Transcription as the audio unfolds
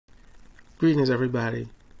Greetings, everybody.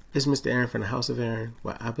 It's Mr. Aaron from the House of Aaron,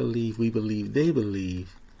 where I believe, we believe, they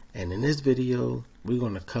believe. And in this video, we're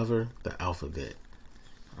going to cover the alphabet.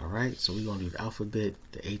 Alright, so we're going to do the alphabet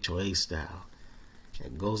the HOA style.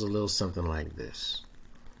 It goes a little something like this.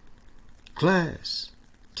 Class,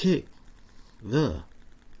 kick the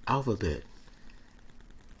alphabet.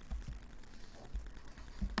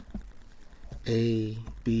 A,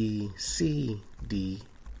 B, C, D,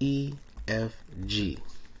 E, F, G,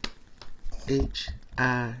 H,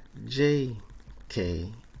 I, J, K,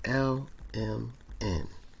 L, M, N,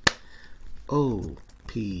 O,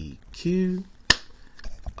 P, Q,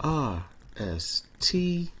 R, S,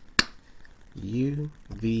 T, U,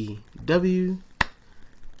 V, W,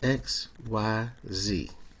 X, Y, Z.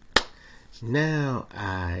 Now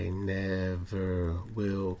I never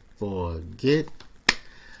will forget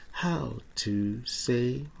how to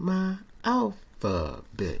say my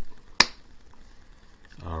alphabet.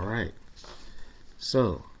 Alright,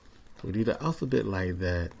 so we do the alphabet like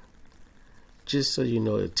that, just so you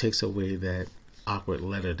know it takes away that awkward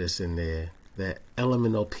letter that's in there, that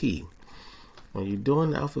elemental P. When you're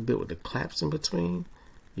doing the alphabet with the claps in between,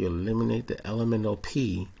 you eliminate the elemental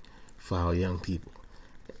P for our young people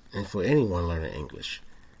and for anyone learning English.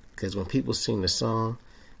 Because when people sing the song,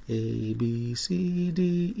 A, B, C,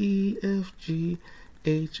 D, E, F, G,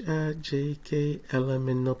 H, I, J, K, L, M,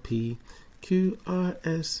 N, O, P, Q, R,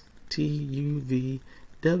 S, T, U, V,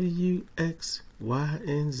 W, X, Y,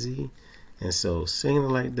 and Z. And so singing it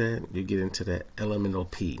like that, you get into that elemental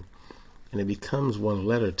P. And it becomes one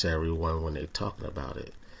letter to everyone when they're talking about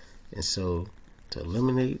it. And so to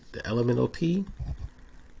eliminate the elemental P,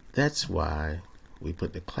 that's why we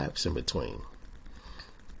put the claps in between.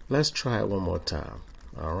 Let's try it one more time.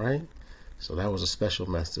 Alright? So that was a special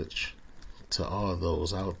message to all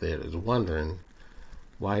those out there that's wondering,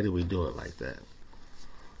 why do we do it like that?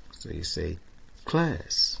 So you say,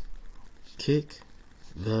 class, kick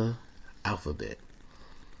the alphabet.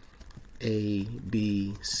 A,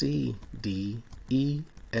 B, C, D, E,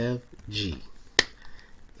 F, G,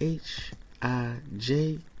 H, I,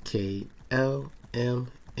 J, K, L,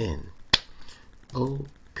 M, N, O,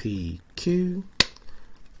 P, Q,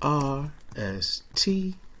 R, S,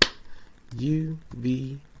 T, U,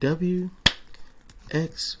 V, W,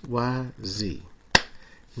 X, Y, Z.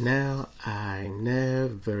 Now I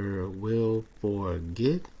never will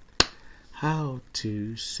forget how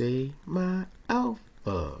to say my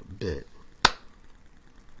alphabet.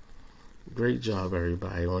 Great job,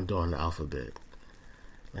 everybody, on doing the alphabet.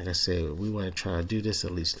 Like I said, we want to try to do this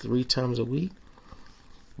at least 3 times a week.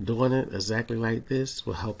 Doing it exactly like this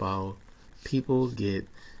will help our people get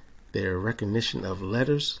their recognition of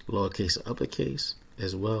letters, lowercase and uppercase,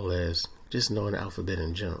 as well as just knowing the alphabet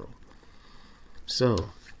in general. So,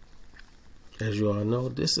 as you all know,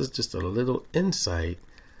 this is just a little insight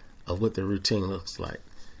of what the routine looks like.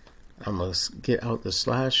 I'm going to get out the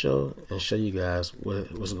slideshow and show you guys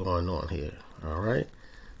what's going on here. Alright,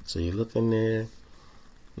 so you look in there,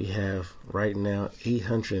 we have right now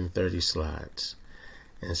 830 slides.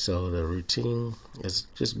 And so the routine is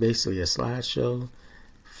just basically a slideshow,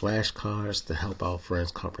 flashcards to help our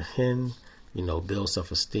friends comprehend, build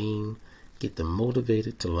self-esteem, get them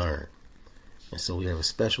motivated to learn. And so we have a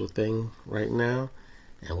special thing right now,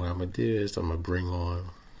 and what I'm going to do is I'm going to bring on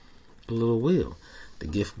a little wheel, the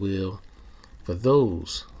gift wheel, for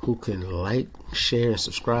those who can like, share, and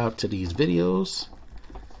subscribe to these videos.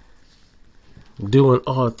 Doing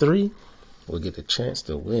all 3 will get the chance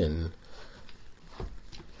to win an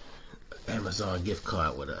Amazon gift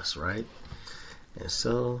card with us, right? And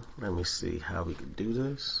so let me see how we can do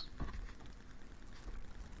this.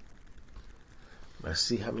 Let's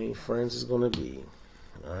see how many friends it's going to be.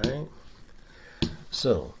 Alright.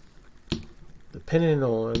 So, depending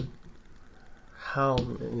on how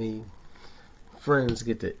many friends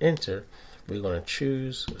get to enter, we're going to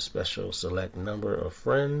choose a special select number of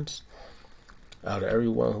friends out of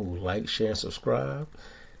everyone who like, share, and subscribe.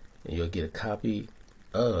 And you'll get a copy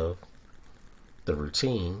of the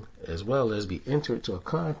routine, as well as be entered to a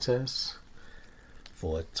contest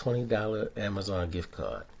for a $20 Amazon gift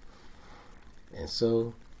card. And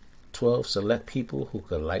so 12 select people who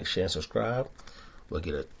could like, share, and subscribe will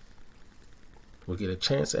get a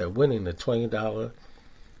chance at winning the $20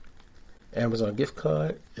 Amazon gift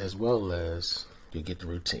card, as well as you get the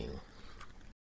routine.